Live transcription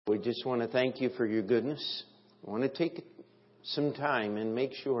just want to thank you for your goodness. I want to take some time and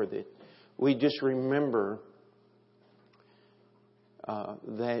make sure that we just remember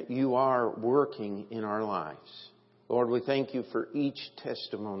that you are working in our lives. Lord, we thank you for each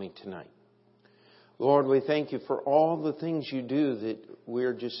testimony tonight. Lord, we thank you for all the things you do that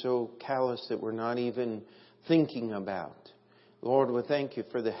we're just so callous that we're not even thinking about. Lord, we thank you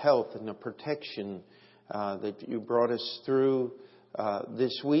for the health and the protection that you brought us through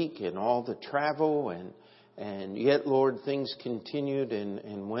this week and all the travel. And yet, Lord, things continued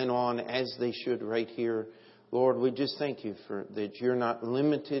and went on as they should right here. Lord, we just thank you for that you're not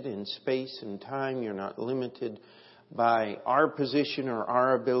limited in space and time. You're not limited by our position or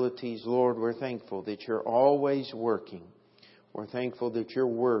our abilities. Lord, we're thankful that you're always working. We're thankful that your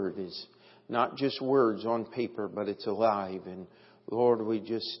word is not just words on paper, but it's alive. And Lord, we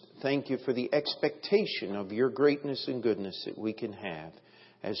just thank you for the expectation of your greatness and goodness that we can have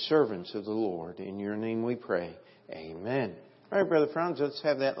as servants of the Lord. In your name we pray. Amen. All right, Brother Franz, let's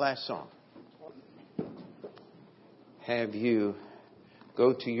have that last song. Have you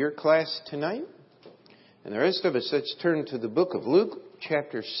go to your class tonight? And the rest of us, let's turn to the book of Luke,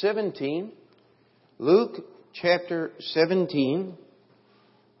 chapter 17. Luke, chapter 17.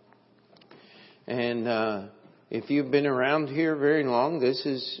 And if you've been around here very long, this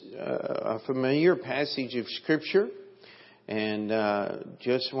is a familiar passage of Scripture. And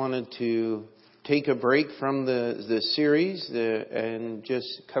just wanted to take a break from the series and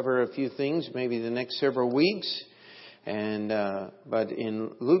just cover a few things, maybe the next several weeks. And but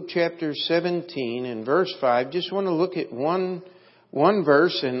in Luke chapter 17 and verse 5, just want to look at one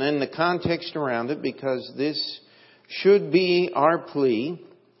verse and then the context around it, because this should be our plea.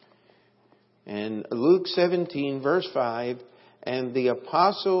 And Luke 17 verse 5, and the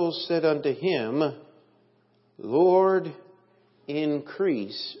apostles said unto him, Lord,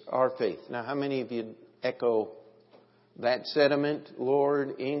 increase our faith. Now, how many of you echo that sentiment?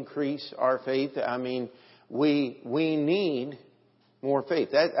 Lord, increase our faith. I mean, we need more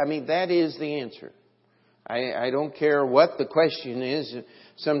faith. That is the answer. I don't care what the question is.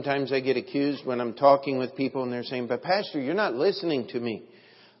 Sometimes I get accused when I'm talking with people and they're saying, but Pastor, you're not listening to me.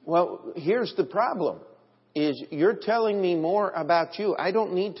 Well, here's the problem, is you're telling me more about you. I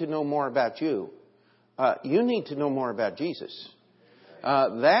don't need to know more about you. You need to know more about Jesus.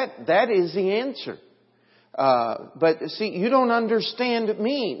 That is the answer. But see, you don't understand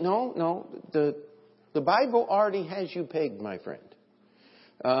me. No. The Bible already has you pegged, my friend.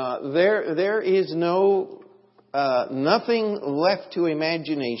 There is nothing left to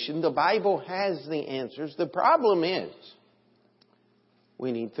imagination. The Bible has the answers. The problem is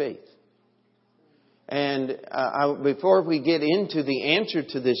we need faith. And before we get into the answer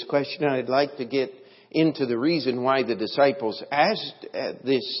to this question, I'd like to get into the reason why the disciples asked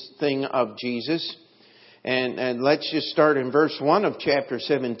this thing of Jesus. And let's just start in verse 1 of chapter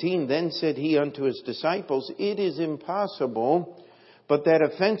 17. Then said he unto his disciples, it is impossible, but that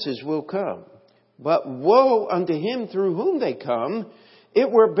offenses will come. But woe unto him through whom they come.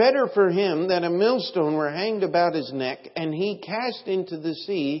 It were better for him that a millstone were hanged about his neck, and he cast into the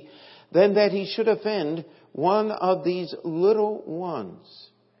sea, than that he should offend one of these little ones.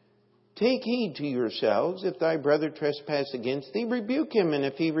 Take heed to yourselves. If thy brother trespass against thee, rebuke him. And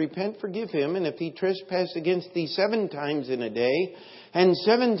if he repent, forgive him. And if he trespass against thee 7 times in a day, and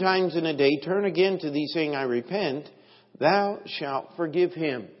 7 times in a day turn again to thee, saying, I repent, thou shalt forgive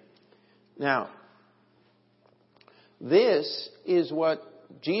him. Now, this is what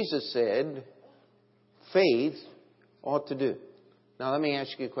Jesus said faith ought to do. Now, let me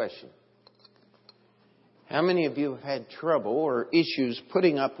ask you a question. How many of you have had trouble or issues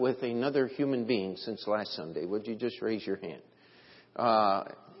putting up with another human being since last Sunday? Would you just raise your hand?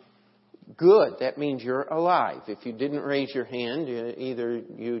 Good. That means you're alive. If you didn't raise your hand, either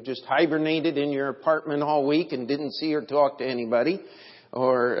you just hibernated in your apartment all week and didn't see or talk to anybody,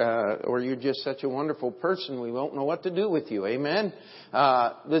 or you're just such a wonderful person we won't know what to do with you. Amen?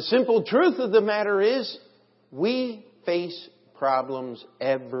 The simple truth of the matter is we face problems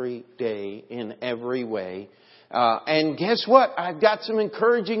every day in every way. And guess what? I've got some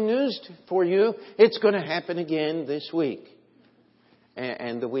encouraging news for you. It's going to happen again this week.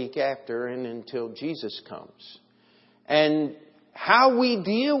 And the week after, and until Jesus comes. And how we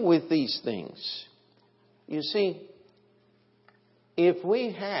deal with these things. You see, if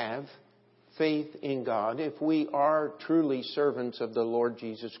we have faith in God, if we are truly servants of the Lord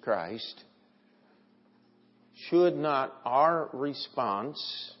Jesus Christ, should not our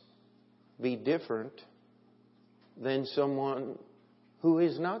response be different than someone who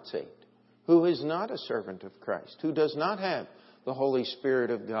is not saved, who is not a servant of Christ, who does not have the Holy Spirit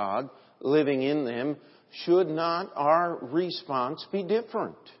of God living in them, should not our response be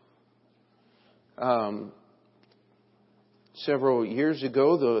different? Several years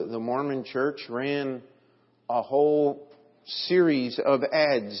ago, the Mormon Church ran a whole series of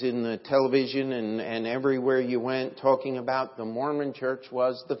ads in the television and everywhere you went, talking about the Mormon Church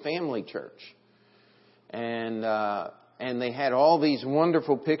was the family church. And they had all these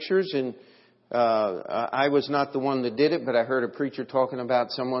wonderful pictures, and I was not the one that did it, but I heard a preacher talking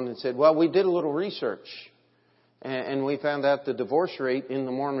about someone that said, well, we did a little research, and we found out the divorce rate in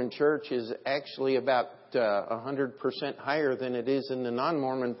the Mormon Church is actually about 100% higher than it is in the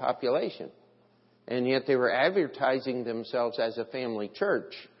non-Mormon population. And yet they were advertising themselves as a family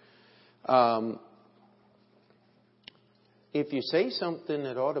church. If you say something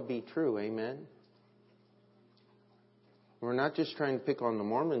that ought to be true, amen? We're not just trying to pick on the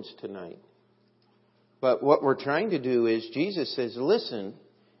Mormons tonight. But what we're trying to do is, Jesus says, listen,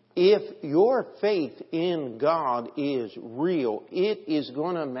 if your faith in God is real, it is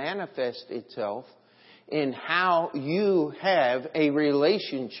going to manifest itself in how you have a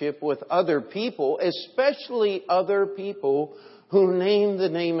relationship with other people, especially other people who name the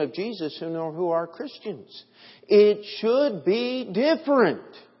name of Jesus, who are Christians. It should be different.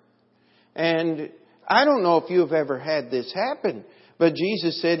 And I don't know if you've ever had this happen, but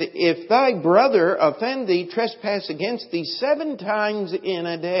Jesus said, if thy brother offend thee, trespass against thee 7 times in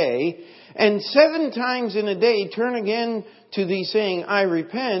a day, and 7 times in a day turn again to thee saying, I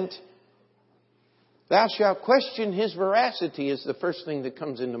repent, thou shalt question his veracity, is the first thing that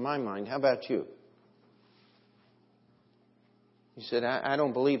comes into my mind. How about you? He said, I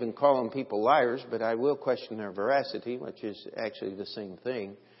don't believe in calling people liars, but I will question their veracity, which is actually the same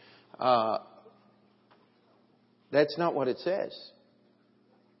thing. That's not what it says.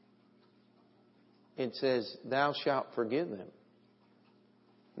 It says, thou shalt forgive them.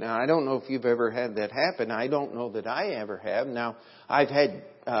 Now, I don't know if you've ever had that happen. I don't know that I ever have. Now, I've had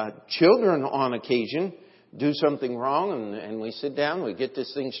children on occasion do something wrong, and we sit down, we get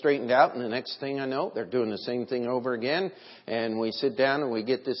this thing straightened out, and the next thing I know, they're doing the same thing over again. And we sit down and we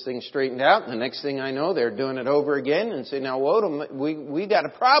get this thing straightened out, and the next thing I know, they're doing it over again, and say, now, we got a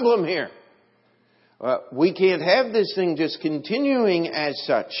problem here. We can't have this thing just continuing as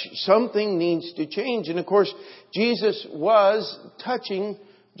such. Something needs to change. And of course, Jesus was touching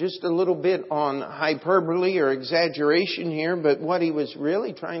just a little bit on hyperbole or exaggeration here, but what he was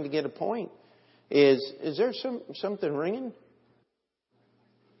really trying to get a point is there something ringing?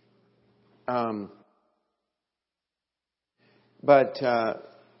 But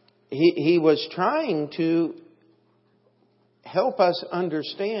he was trying to help us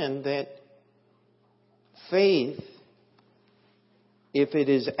understand that faith, if it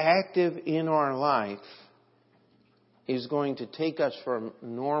is active in our life, is going to take us from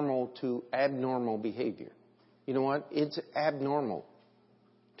normal to abnormal behavior. You know what? It's abnormal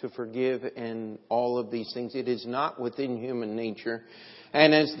to forgive and all of these things. It is not within human nature.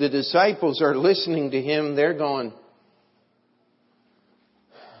 And as the disciples are listening to him, they're going,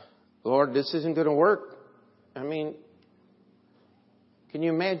 Lord, this isn't going to work. I mean, can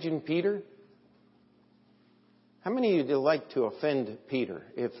you imagine Peter? How many of you would like to offend Peter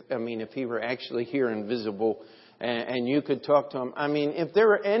if he were actually here and visible and you could talk to him? I mean, if there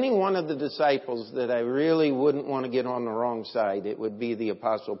were any one of the disciples that I really wouldn't want to get on the wrong side, it would be the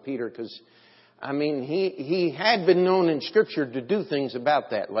Apostle Peter, because, he had been known in Scripture to do things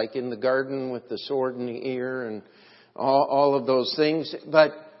about that, like in the garden with the sword in the ear and all of those things.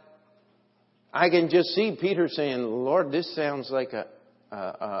 But I can just see Peter saying, Lord, this sounds like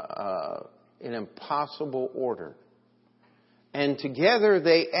an impossible order. And together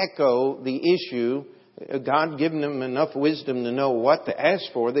they echo the issue. God given them enough wisdom to know what to ask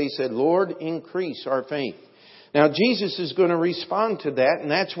for. They said, Lord, increase our faith. Now Jesus is going to respond to that, and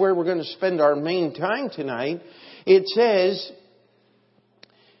that's where we're going to spend our main time tonight. It says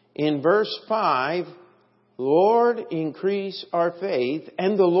in verse 5, Lord, increase our faith.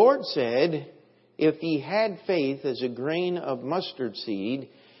 And the Lord said, if ye had faith as a grain of mustard seed,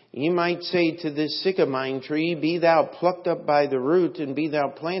 ye might say to this sycamine tree, be thou plucked up by the root, and be thou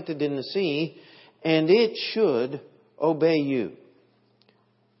planted in the sea, and it should obey you.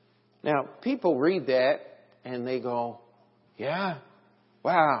 Now, people read that, and they go, yeah,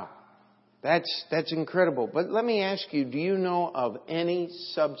 wow, that's incredible. But let me ask you, do you know of any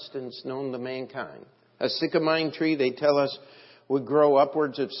substance known to mankind? A sycamine tree, they tell us, would grow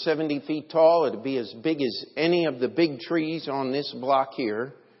upwards of 70 feet tall. It would be as big as any of the big trees on this block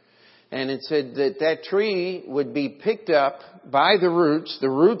here. And it said that that tree would be picked up by the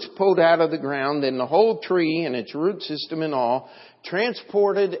roots pulled out of the ground, then the whole tree and its root system and all,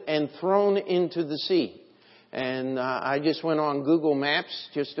 transported and thrown into the sea. And I just went on Google Maps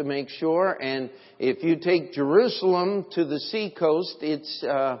just to make sure. And if you take Jerusalem to the sea coast, it's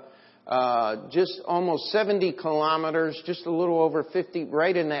just almost 70 kilometers, just a little over 50,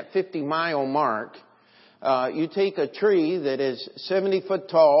 right in that 50-mile mark. You take a tree that is 70 foot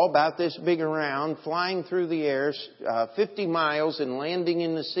tall, about this big around, flying through the air, 50 miles and landing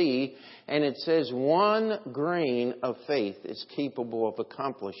in the sea, and it says 1 grain of faith is capable of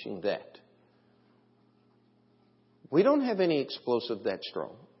accomplishing that. We don't have any explosive that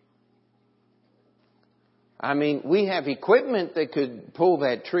strong. I mean, we have equipment that could pull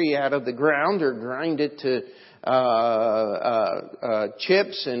that tree out of the ground or grind it to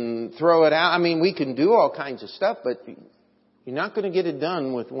chips and throw it out. I mean, we can do all kinds of stuff, but you're not going to get it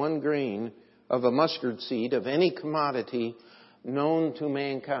done with 1 grain of a mustard seed of any commodity known to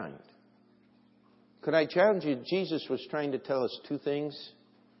mankind. Could I challenge you? Jesus was trying to tell us 2 things.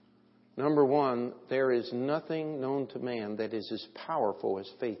 Number 1, there is nothing known to man that is as powerful as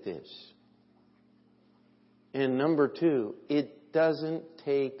faith is. And number 2, it doesn't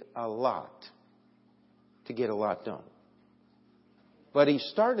take a lot to get a lot done. But he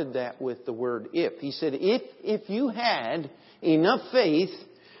started that with the word if. He said, if you had enough faith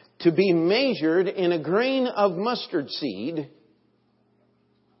to be measured in a grain of mustard seed,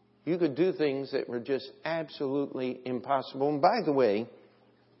 you could do things that were just absolutely impossible. And by the way,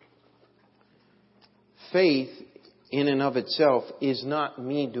 faith in and of itself is not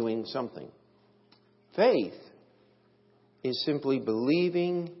me doing something. Faith is simply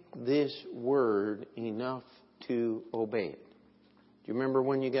believing this word enough to obey it. Do you remember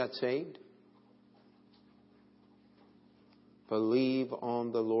when you got saved? Believe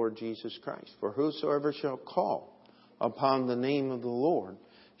on the Lord Jesus Christ. For whosoever shall call upon the name of the Lord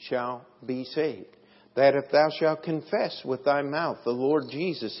shall be saved. That if thou shalt confess with thy mouth the Lord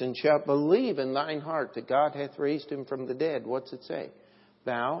Jesus, and shalt believe in thine heart that God hath raised him from the dead, what's it say?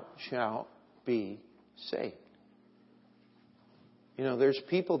 Thou shalt be saved. You know, there's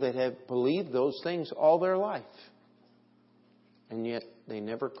people that have believed those things all their life. And yet they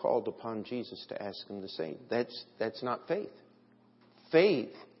never called upon Jesus to ask him to save. That's not faith.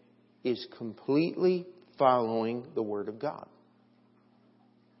 Faith is completely following the Word of God.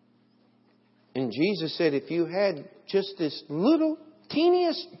 And Jesus said, if you had just this little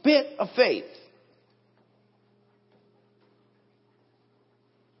teeniest bit of faith,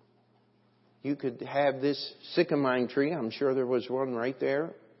 you could have this sycamore tree. I'm sure there was one right there,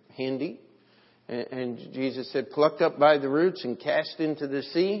 handy. And Jesus said, plucked up by the roots and cast into the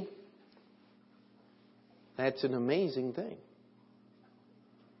sea. That's an amazing thing.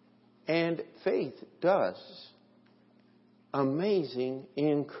 And faith does amazing,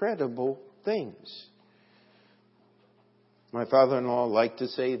 incredible things. My father-in-law liked to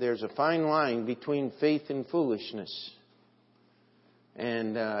say there's a fine line between faith and foolishness.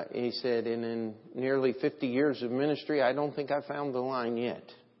 And he said, in nearly 50 years of ministry, I don't think I found the line yet.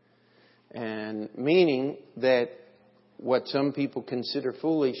 And meaning that what some people consider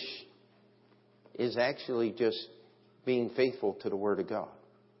foolish is actually just being faithful to the Word of God.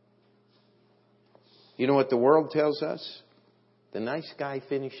 You know what the world tells us? The nice guy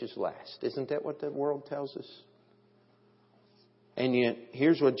finishes last. Isn't that what the world tells us? And yet,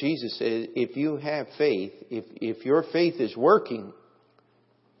 here's what Jesus said. If you have faith, if your faith is working,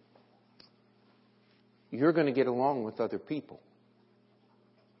 you're going to get along with other people.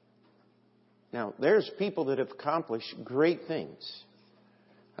 Now, there's people that have accomplished great things.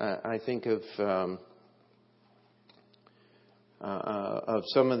 I think of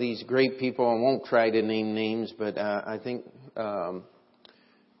some of these great people. I won't try to name names, but I think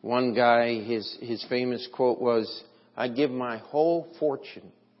one guy, his famous quote was, "I'd give my whole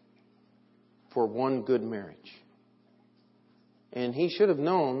fortune for one good marriage." And he should have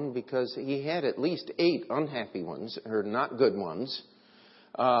known, because he had at least 8 unhappy ones, or not good ones.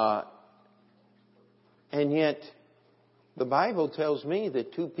 And yet, the Bible tells me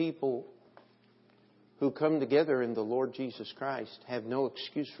that 2 people who come together in the Lord Jesus Christ have no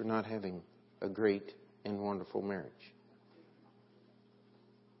excuse for not having a great and wonderful marriage.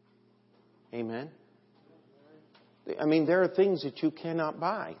 Amen? I mean, there are things that you cannot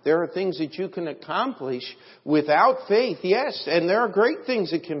buy. There are things that you can accomplish without faith, yes, and there are great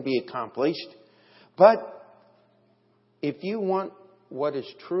things that can be accomplished. But if you want what is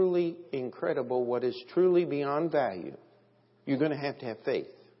truly incredible, what is truly beyond value, you're going to have faith.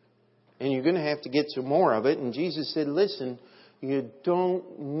 And you're going to have to get some more of it. And Jesus said, listen, You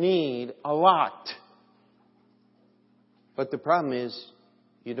don't need a lot. But the problem is,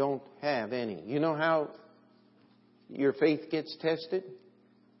 you don't have any. You know how your faith gets tested?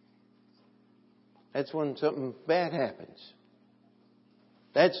 That's when something bad happens.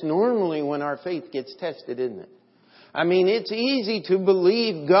 That's normally when our faith gets tested, isn't it? I mean, it's easy to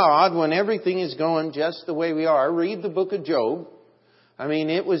believe God when everything is going just the way we are. Read the book of Job. I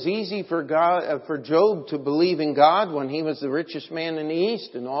mean, it was easy for Job to believe in God when he was the richest man in the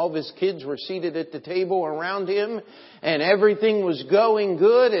East and all of his kids were seated at the table around him and everything was going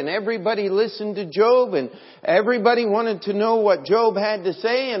good and everybody listened to Job and everybody wanted to know what Job had to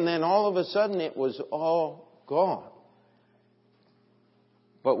say, and then all of a sudden it was all gone.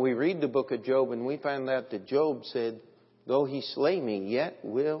 But we read the book of Job and we find out that Job said, "Though he slay me, yet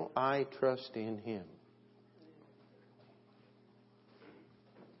will I trust in him."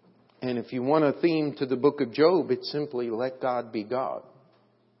 And if you want a theme to the book of Job, it's simply let God be God.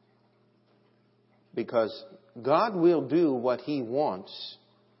 Because God will do what He wants.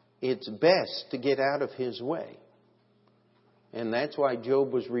 It's best to get out of His way. And that's why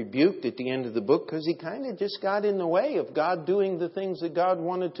Job was rebuked at the end of the book, because he kind of just got in the way of God doing the things that God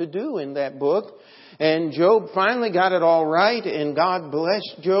wanted to do in that book. And Job finally got it all right, and God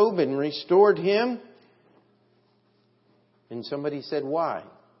blessed Job and restored him. And somebody said, why?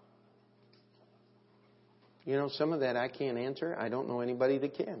 You know, some of that I can't answer. I don't know anybody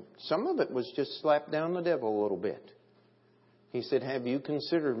that can. Some of it was just slap down the devil a little bit. He said, "Have you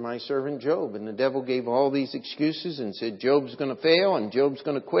considered my servant Job?" And the devil gave all these excuses and said, Job's going to fail and Job's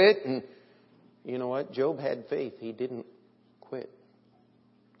going to quit. And you know what? Job had faith. He didn't quit.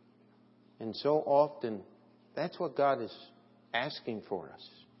 And so often, that's what God is asking for us.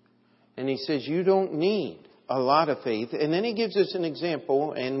 And He says, you don't need a lot of faith. And then He gives us an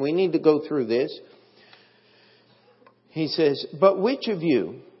example, and we need to go through this. He says, but which of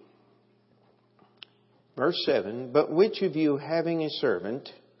you, verse 7, but which of you having a servant,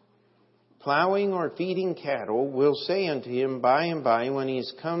 plowing or feeding cattle, will say unto him by and by when he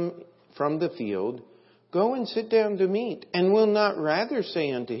is come from the field, go and sit down to meat, and will not rather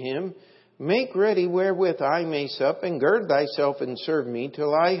say unto him, make ready wherewith I may sup, and gird thyself and serve me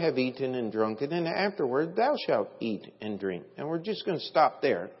till I have eaten and drunken, and afterward thou shalt eat and drink. And we're just going to stop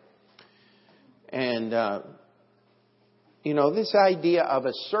there. And, you know, this idea of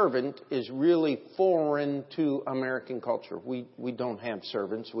a servant is really foreign to American culture. We don't have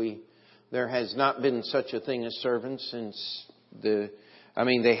servants. There has not been such a thing as servants since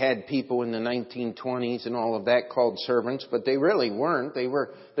they had people in the 1920s and all of that called servants, but they really weren't. They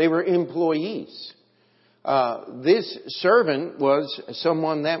were employees. This servant was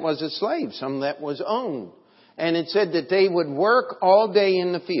someone that was a slave, some that was owned. And it said that they would work all day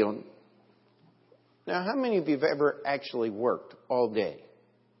in the field. Now, how many of you have ever actually worked all day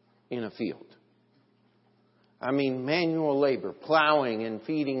in a field? I mean, manual labor, plowing and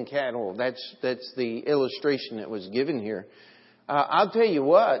feeding cattle. That's the illustration that was given here. I'll tell you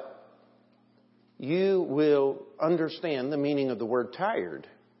what, you will understand the meaning of the word tired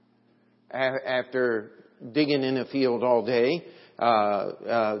after digging in a field all day,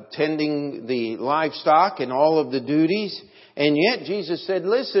 tending the livestock and all of the duties. And yet Jesus said,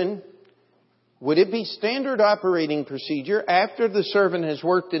 listen, would it be standard operating procedure after the servant has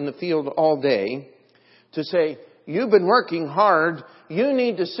worked in the field all day to say, you've been working hard, you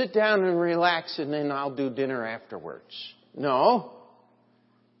need to sit down and relax and then I'll do dinner afterwards? No.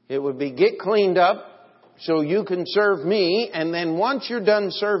 It would be get cleaned up so you can serve me, and then once you're done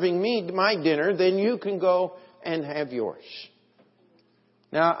serving me my dinner, then you can go and have yours.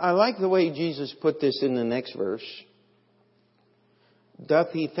 Now, I like the way Jesus put this in the next verse.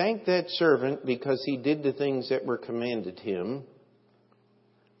 Doth he thank that servant because he did the things that were commanded him?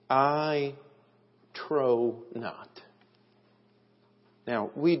 I trow not.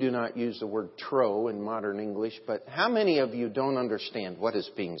 Now, we do not use the word trow in modern English, but how many of you don't understand what is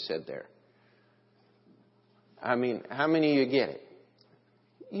being said there? I mean, how many of you get it?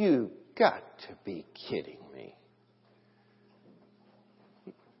 You got to be kidding me.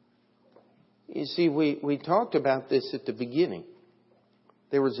 You see, we talked about this at the beginning.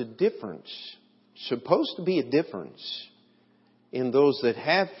 There was a difference, supposed to be a difference, in those that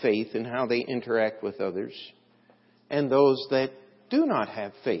have faith and how they interact with others, and those that do not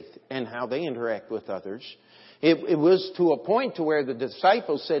have faith and how they interact with others. It was to a point to where the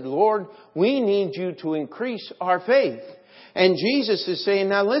disciples said, Lord, we need you to increase our faith. And Jesus is saying,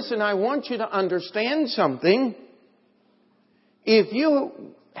 now listen, I want you to understand something. If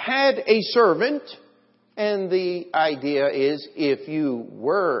you had a servant, and the idea is if you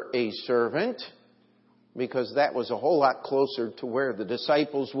were a servant, because that was a whole lot closer to where the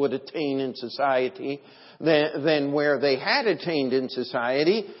disciples would attain in society than where they had attained in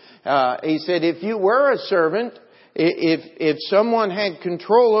society. He said, if you were a servant, if someone had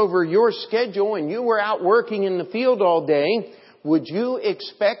control over your schedule and you were out working in the field all day, would you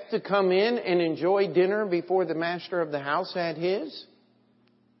expect to come in and enjoy dinner before the master of the house had his?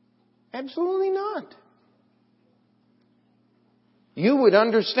 Absolutely not. You would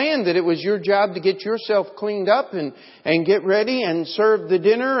understand that it was your job to get yourself cleaned up and get ready and serve the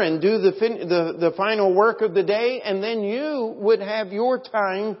dinner and do the final work of the day, and then you would have your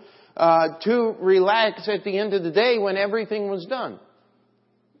time to relax at the end of the day when everything was done.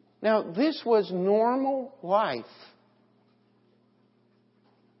 Now, this was normal life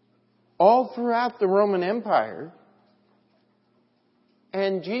all throughout the Roman Empire.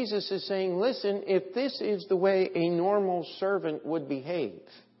 And Jesus is saying, listen, if this is the way a normal servant would behave,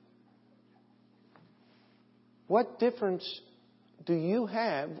 what difference do you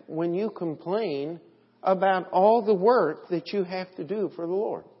have when you complain about all the work that you have to do for the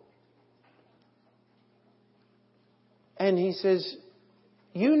Lord? And he says,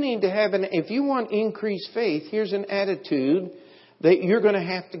 you need to have if you want increased faith, here's an attitude that you're going to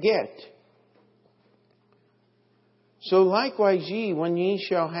have to get. So likewise ye, when ye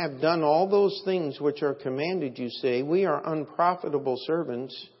shall have done all those things which are commanded you, say, we are unprofitable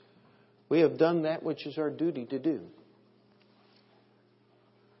servants. We have done that which is our duty to do.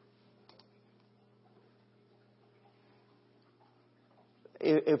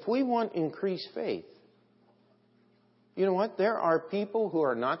 If we want increased faith, you know what? There are people who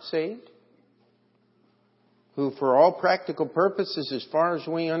are not saved, who for all practical purposes, as far as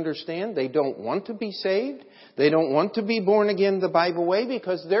we understand, they don't want to be saved. They don't want to be born again the Bible way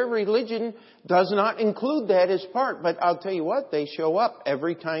because their religion does not include that as part. But I'll tell you what, they show up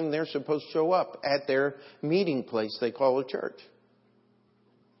every time they're supposed to show up at their meeting place they call a church.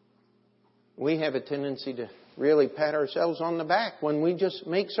 We have a tendency to really pat ourselves on the back when we just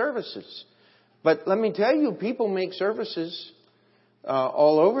make services. But let me tell you, people make services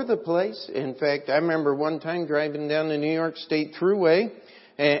all over the place. In fact, I remember one time driving down the New York State Thruway,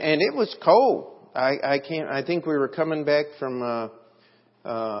 and it was cold. I think we were coming back from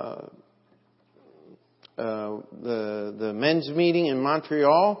the men's meeting in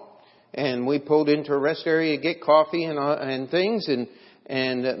Montreal, and we pulled into a rest area to get coffee and things,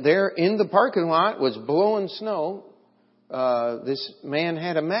 and there in the parking lot was blowing snow. This man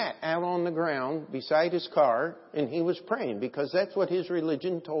had a mat out on the ground beside his car, and he was praying because that's what his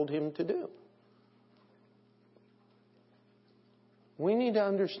religion told him to do. We need to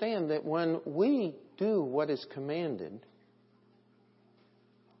understand that when we do what is commanded,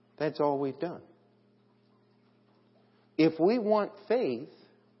 that's all we've done. If we want faith,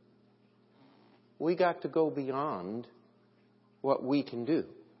 we got to go beyond what we can do.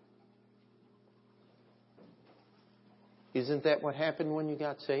 Isn't that what happened when you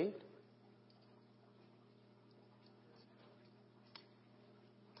got saved?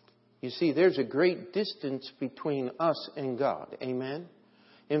 You see, there's a great distance between us and God. Amen?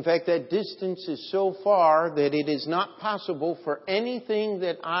 In fact, that distance is so far that it is not possible for anything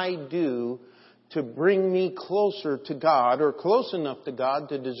that I do to bring me closer to God or close enough to God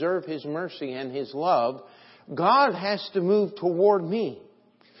to deserve His mercy and His love. God has to move toward me.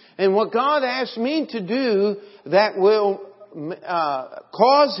 And what God asks me to do that will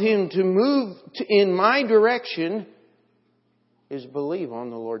cause Him to move in my direction is believe on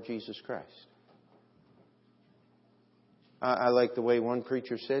the Lord Jesus Christ. I like the way one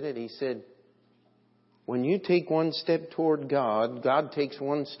preacher said it. He said, when you take one step toward God, God takes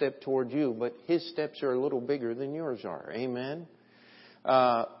one step toward you, but His steps are a little bigger than yours are. Amen?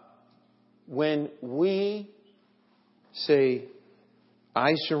 When we say,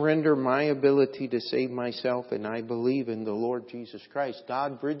 I surrender my ability to save myself and I believe in the Lord Jesus Christ,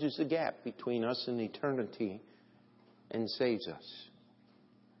 God bridges the gap between us and eternity and saves us.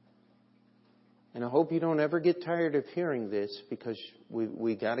 And I hope you don't ever get tired of hearing this because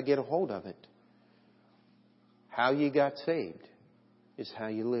we got to get a hold of it. How you got saved is how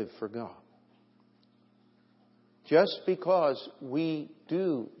you live for God. Just because we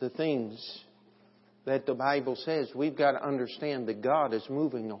do the things that the Bible says, we've got to understand that God is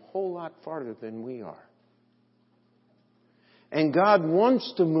moving a whole lot farther than we are. And God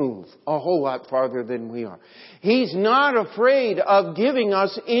wants to move a whole lot farther than we are. He's not afraid of giving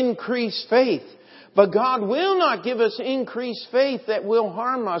us increased faith. But God will not give us increased faith that will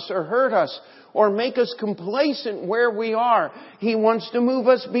harm us or hurt us or make us complacent where we are. He wants to move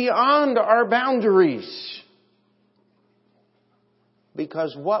us beyond our boundaries.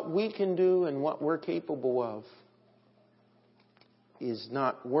 Because what we can do and what we're capable of is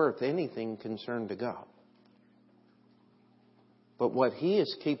not worth anything concerned to God. But what He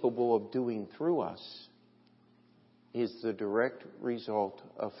is capable of doing through us is the direct result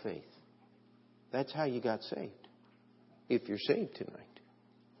of faith. That's how you got saved, if you're saved tonight.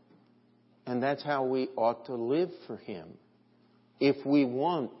 And that's how we ought to live for Him if we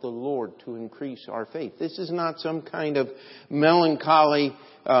want the Lord to increase our faith. This is not some kind of melancholy,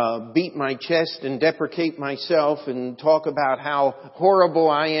 beat my chest and deprecate myself and talk about how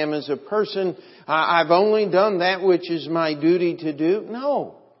horrible I am as a person. I've only done that which is my duty to do.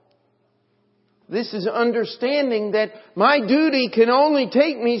 No. This is understanding that my duty can only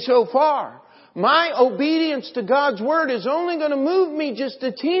take me so far. My obedience to God's Word is only going to move me just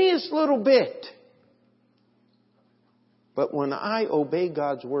a teeniest little bit. But when I obey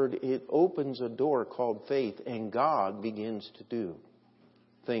God's Word, it opens a door called faith, and God begins to do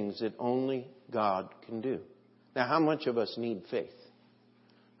things that only God can do. Now, how much of us need faith?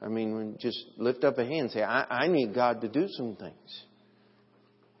 I mean, just lift up a hand and say, I need God to do some things.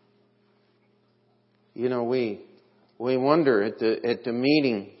 You know, we wonder at the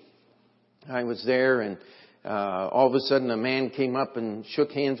meeting. I was there, and all of a sudden a man came up and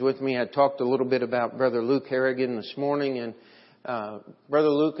shook hands with me. I talked a little bit about Brother Luke Harrigan this morning, and Brother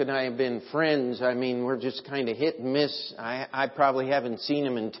Luke and I have been friends. I mean, we're just kind of hit and miss. I probably haven't seen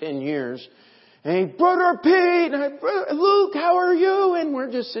him in 10 years. And Brother Pete, Luke, how are you? And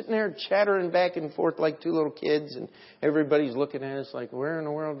we're just sitting there chattering back and forth like two little kids, and everybody's looking at us like, where in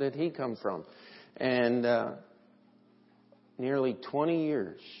the world did he come from? And nearly 20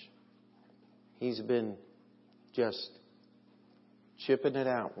 years. He's been just chipping it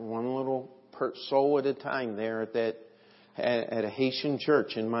out, one little soul at a time there at a Haitian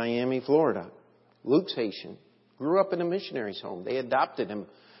church in Miami, Florida. Luke's Haitian. Grew up in a missionary's home. They adopted him,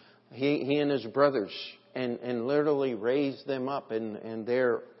 he and his brothers, and literally raised them up. And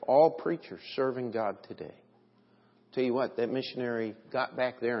they're all preachers serving God today. Tell you what, that missionary got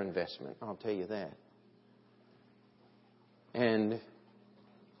back their investment. I'll tell you that. And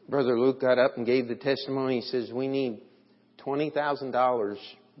Brother Luke got up and gave the testimony. He says, we need $20,000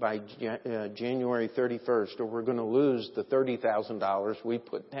 by January 31st, or we're going to lose the $30,000 we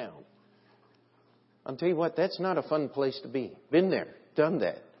put down. I'll tell you what, that's not a fun place to be. Been there, done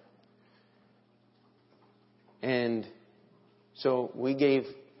that. And so we gave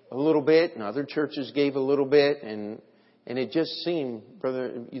a little bit, and other churches gave a little bit, and it just seemed,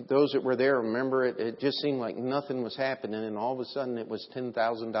 brother, those that were there remember it. It just seemed like nothing was happening, and all of a sudden it was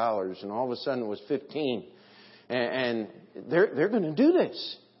 $10,000, and all of a sudden it was $15,000, and they're going to do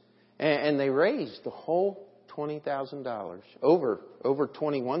this, and they raised the whole $20,000, over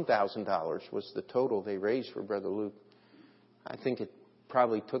 $21,000 was the total they raised for Brother Luke. I think it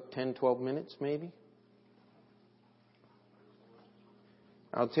probably took 10, 12 minutes, maybe.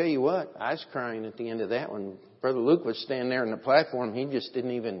 I'll tell you what, I was crying at the end of that one. Brother Luke was standing there on the platform. He just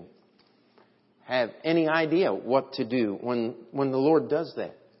didn't even have any idea what to do when the Lord does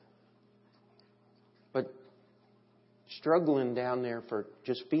that. But struggling down there for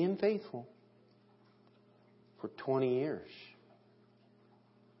just being faithful for 20 years.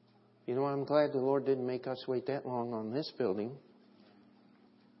 You know, I'm glad the Lord didn't make us wait that long on this building.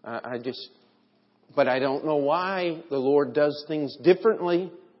 But I don't know why the Lord does things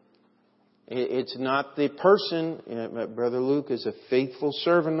differently. It's not the person. Brother Luke is a faithful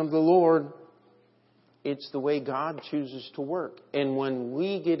servant of the Lord. It's the way God chooses to work. And when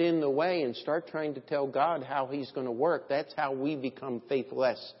we get in the way and start trying to tell God how He's going to work, that's how we become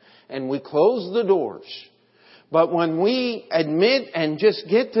faithless. And we close the doors. But when we admit and just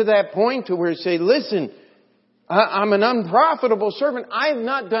get to that point to where we say, listen, I'm an unprofitable servant. I have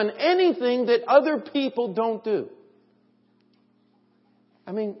not done anything that other people don't do.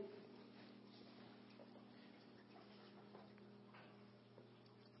 I mean,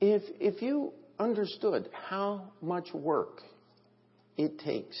 if you understood how much work it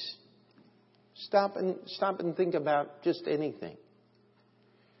takes, stop and think about just anything.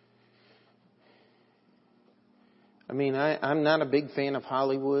 I mean, I'm not a big fan of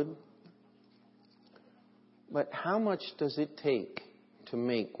Hollywood. But how much does it take to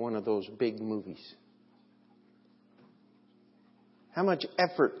make one of those big movies? How much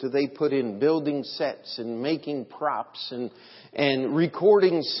effort do they put in building sets and making props and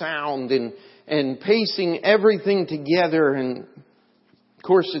recording sound and pacing everything together? And of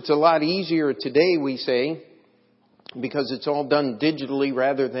course, it's a lot easier today, we say, because it's all done digitally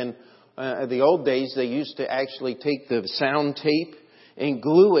rather than the old days. They used to actually take the sound tape and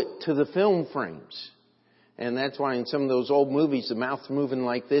glue it to the film frames. And that's why in some of those old movies, the mouth's moving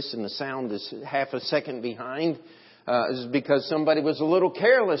like this and the sound is half a second behind. Is because somebody was a little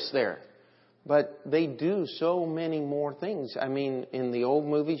careless there. But they do so many more things. I mean, in the old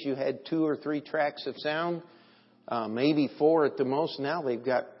movies, you had 2 or 3 tracks of sound, maybe 4 at the most. Now they've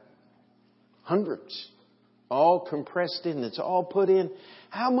got hundreds, all compressed in. It's all put in.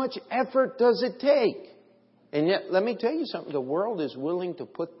 How much effort does it take? And yet, let me tell you something. The world is willing to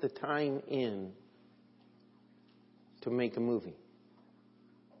put the time in to make a movie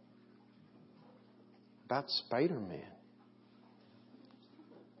about Spider-Man.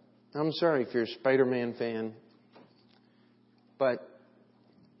 I'm sorry if you're a Spider-Man fan, but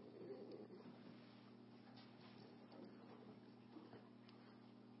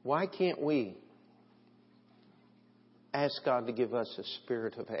why can't we ask God to give us a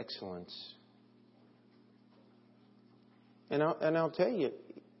spirit of excellence? And I'll tell you,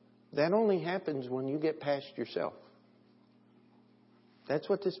 that only happens when you get past yourself. That's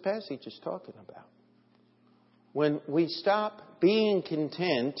what this passage is talking about. When we stop being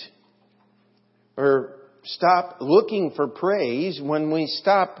content or stop looking for praise, when we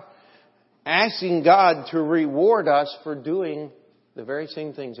stop asking God to reward us for doing the very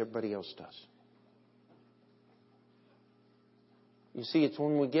same things everybody else does. You see, it's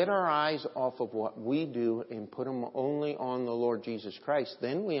when we get our eyes off of what we do and put them only on the Lord Jesus Christ,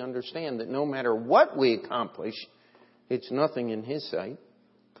 then we understand that no matter what we accomplish, it's nothing in His sight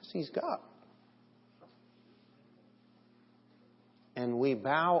because He's God. And we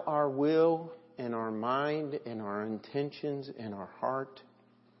bow our will and our mind and our intentions and our heart.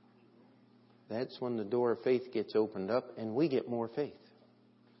 That's when the door of faith gets opened up and we get more faith.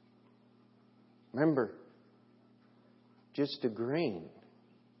 Remember, just a grain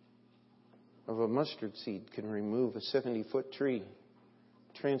of a mustard seed can remove a 70-foot tree,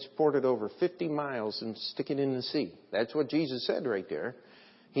 transport it over 50 miles and stick it in the sea. That's what Jesus said right there.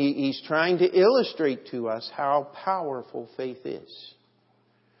 He's trying to illustrate to us how powerful faith is.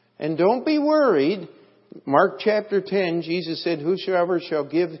 And don't be worried. Mark chapter 10, Jesus said, "Whosoever shall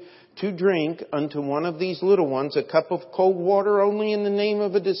give to drink unto one of these little ones a cup of cold water only in the name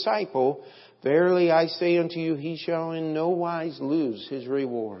of a disciple, verily I say unto you, he shall in no wise lose his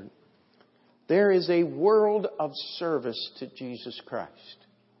reward." There is a world of service to Jesus Christ.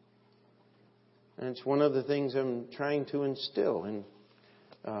 And it's one of the things I'm trying to instill in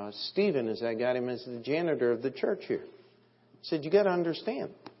Stephen as I got him as the janitor of the church here. He said, you got to understand,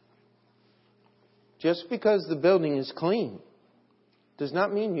 just because the building is clean does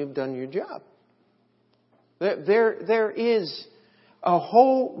not mean you've done your job. There is a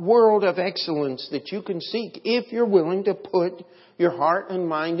whole world of excellence that you can seek if you're willing to put your heart and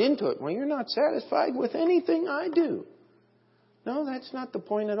mind into it. Well, you're not satisfied with anything I do. No, that's not the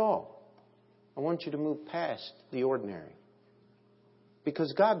point at all. I want you to move past the ordinary.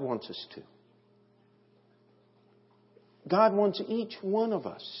 Because God wants us to. God wants each one of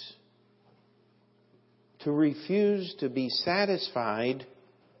us to refuse to be satisfied,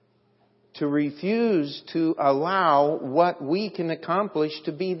 to refuse to allow what we can accomplish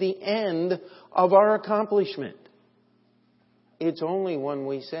to be the end of our accomplishment. It's only when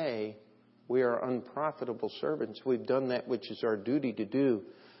we say we are unprofitable servants, we've done that which is our duty to do.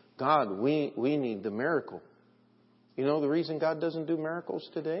 God, we need the miracle. You know the reason God doesn't do miracles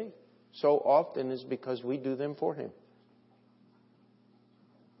today so often is because we do them for Him.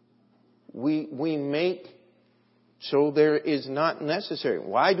 We make so there is not necessary.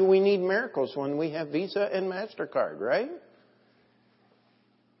 Why do we need miracles when we have Visa and MasterCard, right?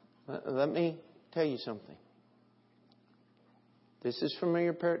 Let me tell you something. This is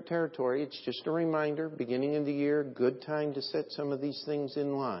familiar territory. It's just a reminder. Beginning of the year, good time to set some of these things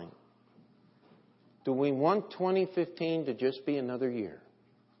in line. Do we want 2015 to just be another year?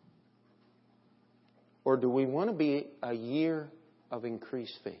 Or do we want to be a year of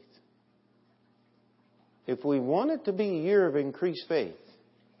increased faith? If we want it to be a year of increased faith,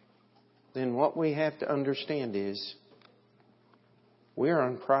 then what we have to understand is we are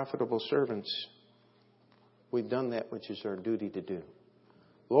unprofitable servants. We've done that which is our duty to do.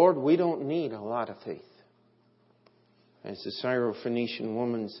 Lord, we don't need a lot of faith. As the Syrophoenician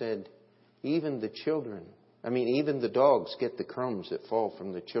woman said, even the dogs get the crumbs that fall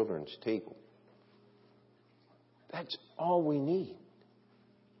from the children's table. That's all we need.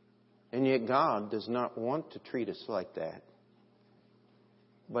 And yet God does not want to treat us like that.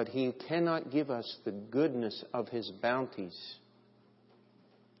 But He cannot give us the goodness of His bounties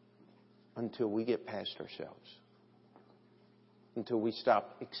until we get past ourselves. Until we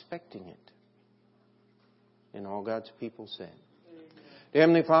stop expecting it. And all God's people said. Dear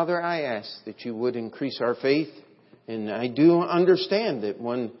Heavenly Father, I ask that you would increase our faith. And I do understand that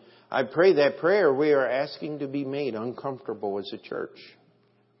when I pray that prayer, we are asking to be made uncomfortable as a church.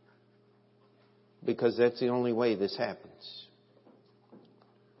 Because that's the only way this happens.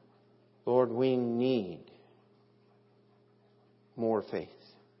 Lord, we need more faith.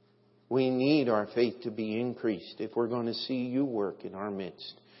 We need our faith to be increased if we're going to see you work in our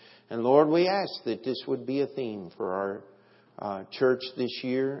midst. And Lord, we ask that this would be a theme for our church this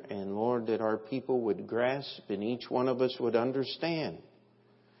year. And Lord, that our people would grasp and each one of us would understand.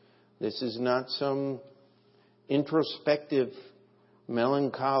 This is not some introspective,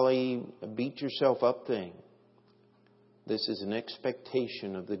 melancholy, beat yourself up thing. This is an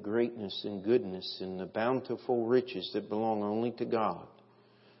expectation of the greatness and goodness and the bountiful riches that belong only to God,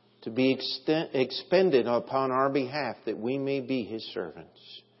 to be expended upon our behalf that we may be His servants.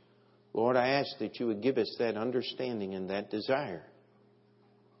 Lord, I ask that you would give us that understanding and that desire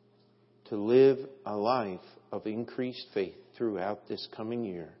to live a life of increased faith throughout this coming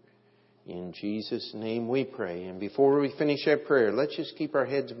year. In Jesus' name we pray. And before we finish that prayer, let's just keep our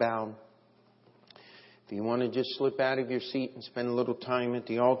heads bowed. If you want to just slip out of your seat and spend a little time at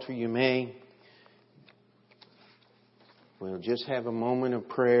the altar, you may. We'll just have a moment of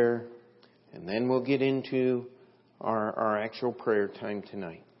prayer, and then we'll get into our actual prayer time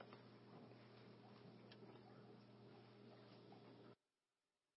tonight.